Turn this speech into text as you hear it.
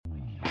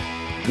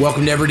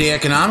Welcome to Everyday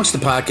Economics, the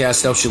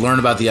podcast that helps you learn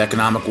about the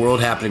economic world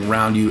happening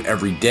around you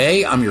every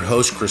day. I'm your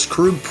host, Chris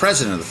Krug,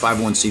 president of the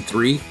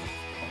 501c3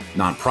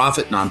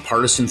 nonprofit,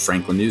 nonpartisan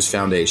Franklin News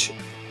Foundation.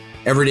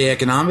 Everyday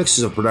Economics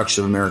is a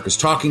production of America's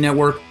Talking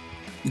Network.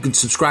 You can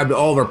subscribe to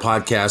all of our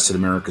podcasts at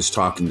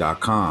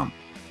americastalking.com.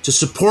 To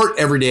support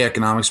Everyday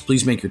Economics,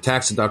 please make your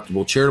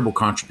tax-deductible charitable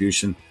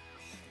contribution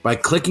by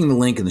clicking the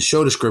link in the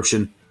show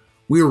description.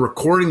 We are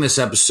recording this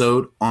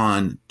episode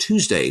on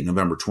Tuesday,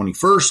 November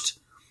 21st.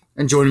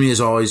 And joining me, as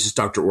always, is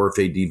Dr.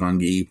 Orphe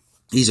Divounguy.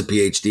 He's a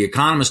PhD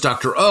economist.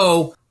 Dr.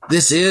 O,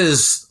 this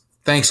is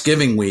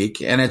Thanksgiving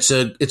week, and it's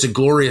a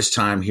glorious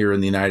time here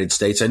in the United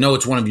States. I know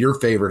it's one of your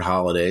favorite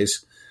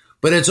holidays,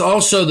 but it's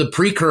also the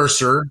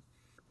precursor.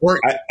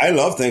 I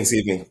love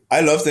Thanksgiving.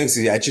 I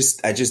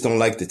just don't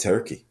like the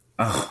turkey.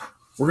 Oh,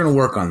 we're going to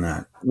work on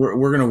that. We're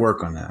going to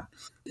work on that.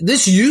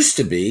 This used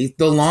to be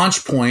the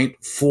launch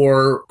point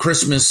for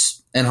Christmas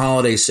and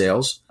holiday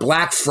sales.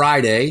 Black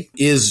Friday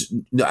is,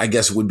 I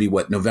guess it would be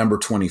November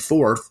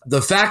 24th.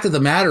 The fact of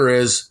the matter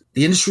is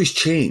the industry's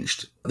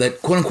changed.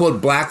 That quote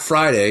unquote Black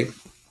Friday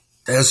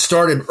has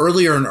started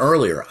earlier and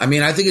earlier. I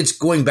mean, I think it's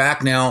going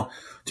back now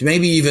to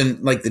maybe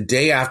even like the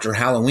day after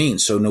Halloween.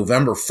 So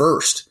November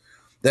 1st,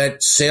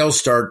 that sales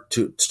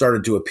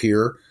started to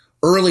appear.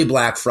 Early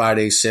Black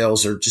Friday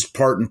sales are just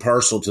part and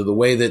parcel to the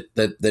way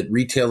that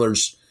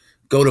retailers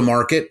go to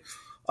market.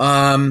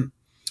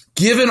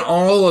 Given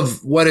all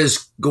of what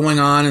is going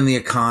on in the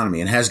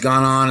economy and has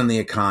gone on in the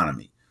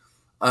economy,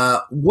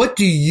 what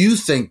do you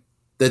think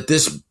that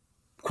this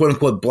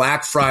quote-unquote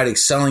Black Friday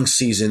selling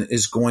season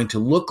is going to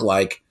look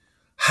like?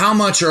 How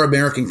much are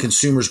American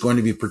consumers going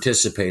to be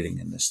participating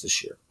in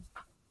this year?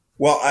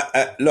 Well,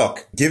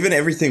 look, given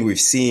everything we've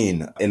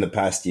seen in the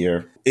past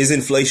year, is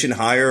inflation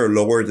higher or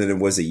lower than it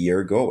was a year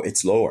ago?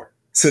 It's lower.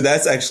 So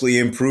that's actually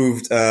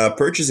improved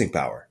purchasing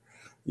power.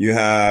 You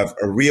have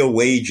real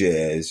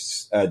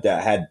wages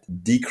that had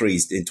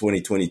decreased in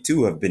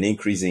 2022 have been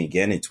increasing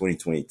again in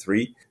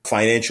 2023.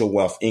 Financial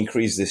wealth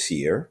increased this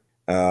year.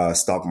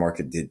 Stock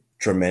market did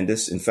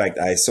tremendous. In fact,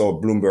 I saw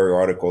a Bloomberg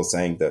article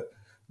saying that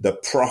the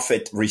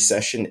profit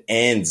recession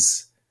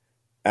ends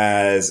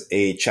as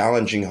a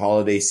challenging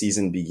holiday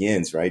season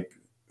begins, right?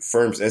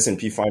 Firms,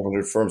 S&P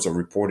 500 firms are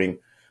reporting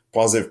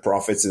positive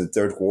profits in the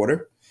third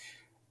quarter.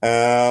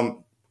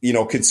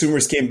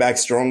 Consumers came back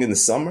strong in the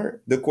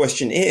summer. The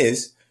question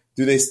is,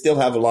 do they still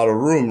have a lot of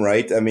room,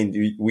 right? I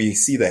mean, we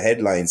see the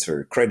headlines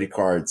for credit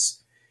card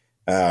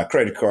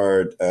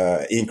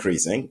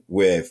increasing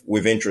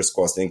with interest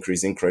costs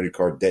increasing, credit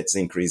card debts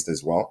increased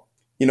as well.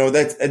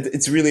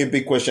 It's really a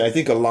big question. I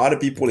think a lot of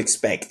people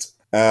expect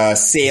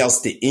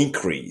sales to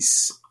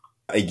increase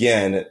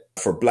again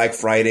for Black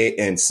Friday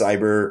and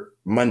Cyber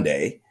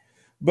Monday,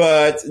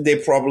 but they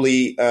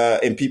probably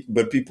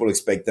people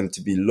expect them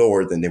to be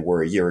lower than they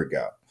were a year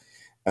ago.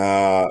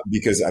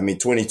 Because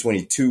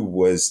 2022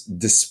 was,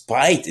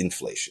 despite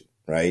inflation,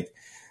 right,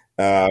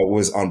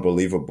 was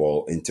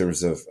unbelievable in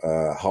terms of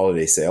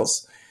holiday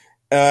sales.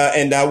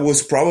 And that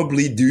was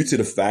probably due to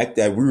the fact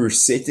that we were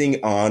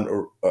sitting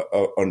on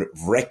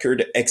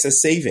record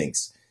excess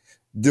savings.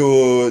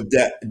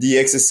 The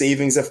excess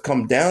savings have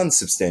come down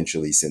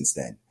substantially since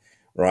then,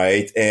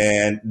 right?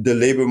 And the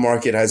labor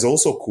market has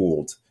also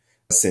cooled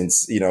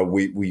since,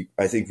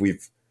 I think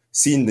we've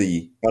seen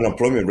the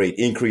unemployment rate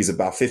increase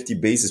about 50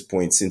 basis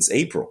points since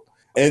April.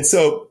 And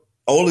so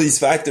all of these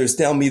factors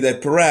tell me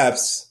that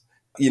perhaps,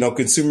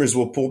 consumers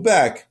will pull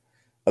back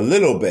a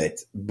little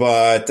bit,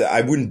 but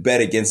I wouldn't bet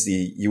against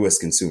the U.S.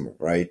 consumer,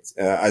 right?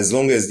 As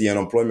long as the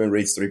unemployment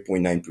rate's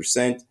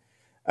 3.9%,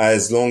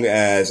 as long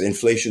as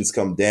inflation's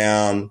come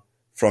down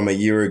from a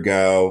year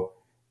ago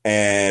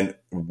and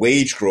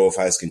wage growth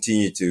has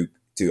continued to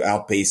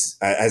outpace,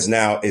 is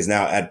now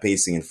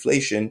outpacing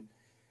inflation,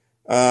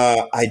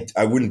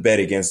 I wouldn't bet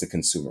against the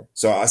consumer.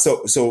 I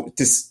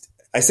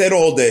said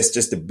all this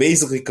just to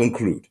basically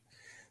conclude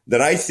that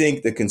I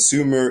think the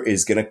consumer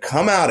is going to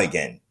come out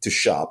again to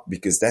shop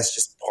because that's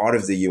just part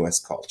of the U.S.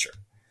 culture,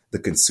 the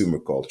consumer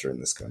culture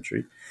in this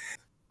country.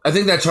 I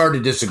think that's hard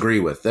to disagree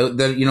with.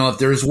 If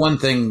there's one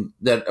thing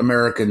that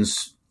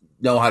Americans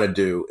know how to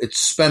do, it's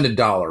spend a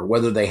dollar.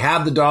 Whether they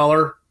have the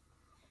dollar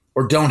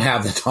or don't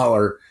have the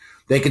dollar,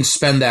 they can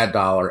spend that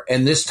dollar.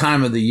 And this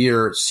time of the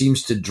year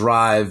seems to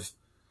drive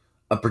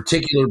a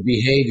particular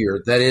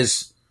behavior that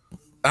is,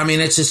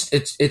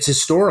 it's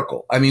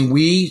historical. I mean,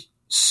 we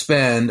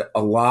spend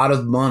a lot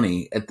of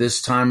money at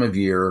this time of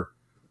year,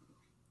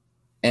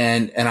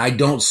 and I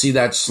don't see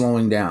that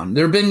slowing down.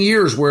 There have been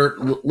years where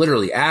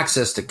literally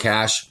access to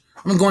cash.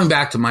 I'm going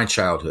back to my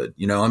childhood.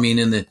 In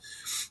the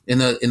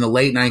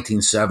late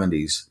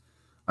 1970s,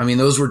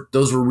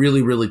 those were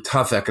really, really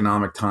tough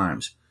economic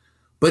times.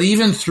 But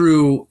even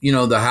through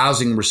the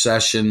housing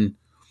recession,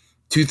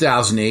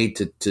 2008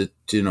 to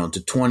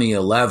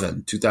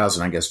 2011,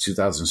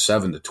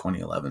 2007 to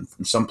 2011.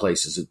 In some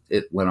places,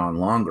 it went on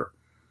longer.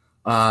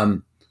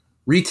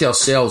 Retail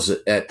sales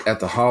at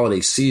the holiday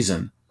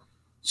season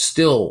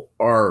still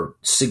are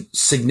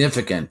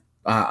significant.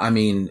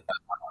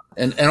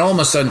 and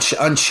almost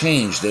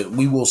unchanged, that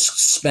we will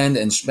spend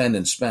and spend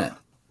and spend.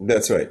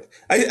 That's right.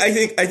 I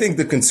think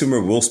the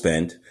consumer will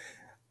spend.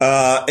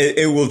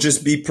 It will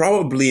just be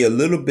probably a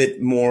little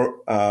bit more,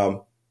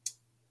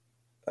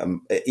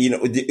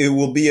 it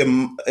will be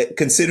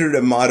considered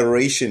a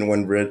moderation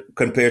when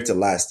compared to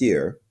last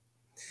year.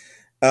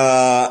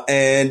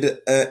 And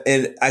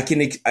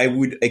I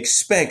would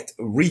expect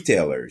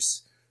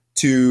retailers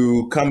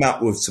to come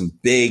out with some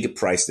big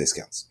price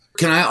discounts.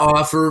 Can I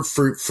offer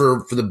for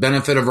the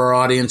benefit of our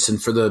audience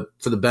and for the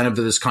benefit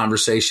of this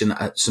conversation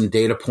some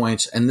data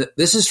points? And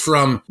this is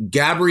from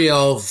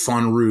Gabrielle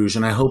Von Rouge,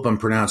 and I hope I'm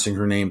pronouncing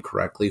her name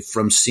correctly,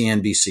 from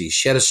CNBC.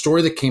 She had a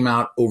story that came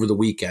out over the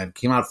weekend,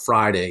 came out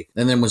Friday,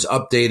 and then was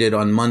updated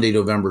on Monday,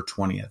 November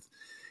 20th.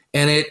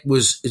 And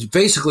it's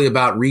basically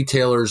about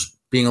retailers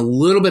being a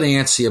little bit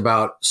antsy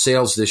about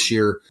sales this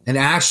year, and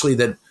actually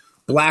that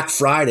Black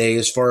Friday,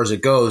 as far as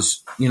it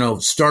goes,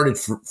 started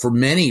for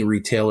many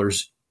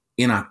retailers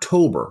in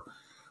October.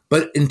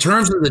 But in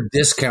terms of the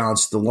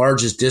discounts, the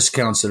largest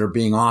discounts that are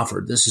being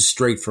offered, this is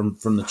straight from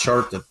the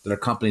chart that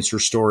accompanies her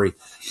story.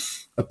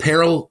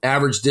 Apparel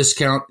average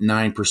discount,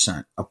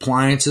 9%.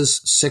 Appliances,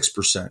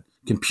 6%.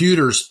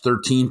 Computers,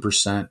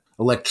 13%.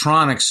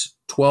 Electronics,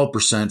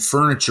 12%.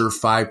 Furniture,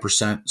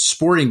 5%.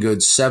 Sporting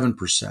goods,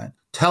 7%.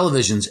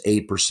 Televisions,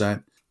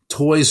 8%.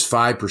 Toys,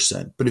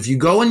 5%. But if you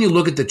go and you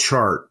look at the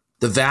chart,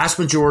 the vast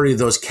majority of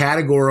those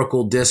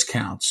categorical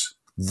discounts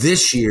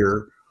this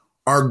year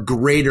are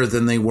greater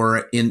than they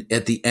were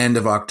at the end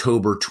of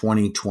October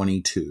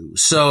 2022.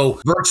 So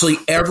virtually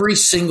every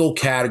single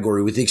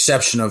category, with the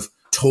exception of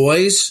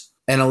toys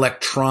and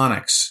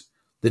electronics,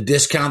 the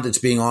discount that's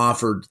being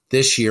offered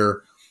this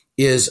year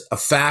is a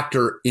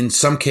factor in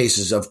some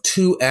cases of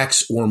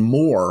 2x or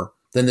more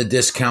than the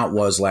discount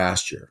was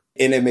last year.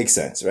 And it makes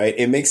sense, right?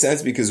 It makes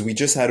sense because we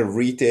just had a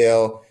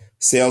retail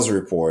sales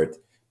report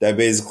that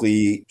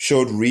basically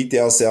showed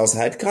retail sales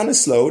had kind of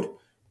slowed,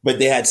 but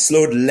they had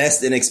slowed less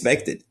than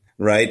expected.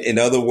 Right. In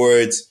other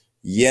words,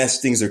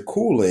 yes, things are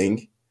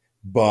cooling,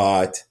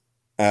 but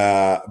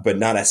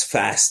not as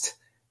fast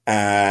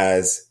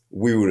as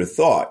we would have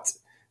thought.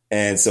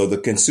 And so the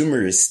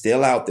consumer is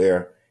still out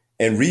there,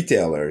 and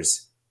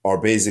retailers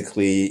are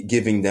basically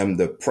giving them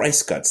the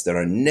price cuts that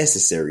are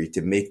necessary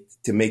to make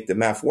the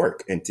math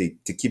work and to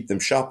keep them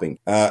shopping.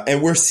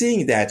 And we're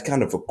seeing that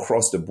kind of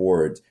across the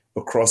board,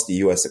 across the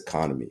U.S.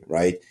 economy.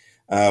 Right.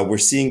 We're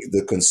seeing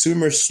the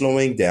consumer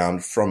slowing down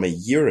from a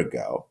year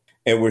ago.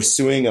 And we're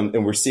seeing on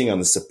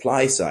the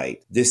supply side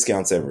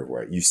discounts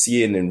everywhere. You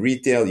see it in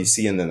retail, you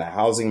see it in the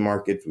housing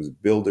market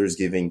with builders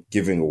giving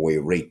away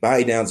rate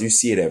buy downs. You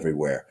see it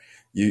everywhere.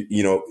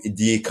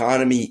 The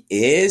economy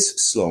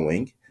is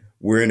slowing.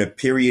 We're in a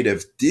period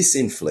of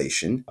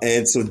disinflation,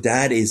 and so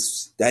that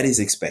is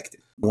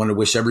expected. I want to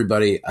wish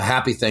everybody a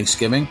happy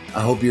Thanksgiving. I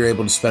hope you're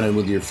able to spend it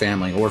with your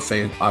family, or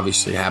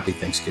obviously happy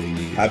Thanksgiving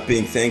to you.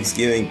 Happy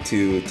Thanksgiving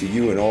to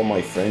you and all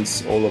my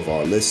friends, all of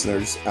our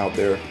listeners out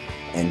there.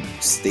 And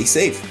stay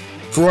safe.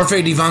 For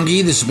Orphe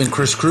Divounguy, this has been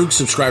Chris Krug.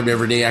 Subscribe to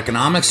Everyday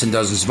Economics and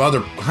dozens of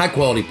other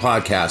high-quality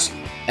podcasts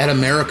at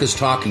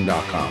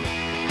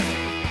americastalking.com.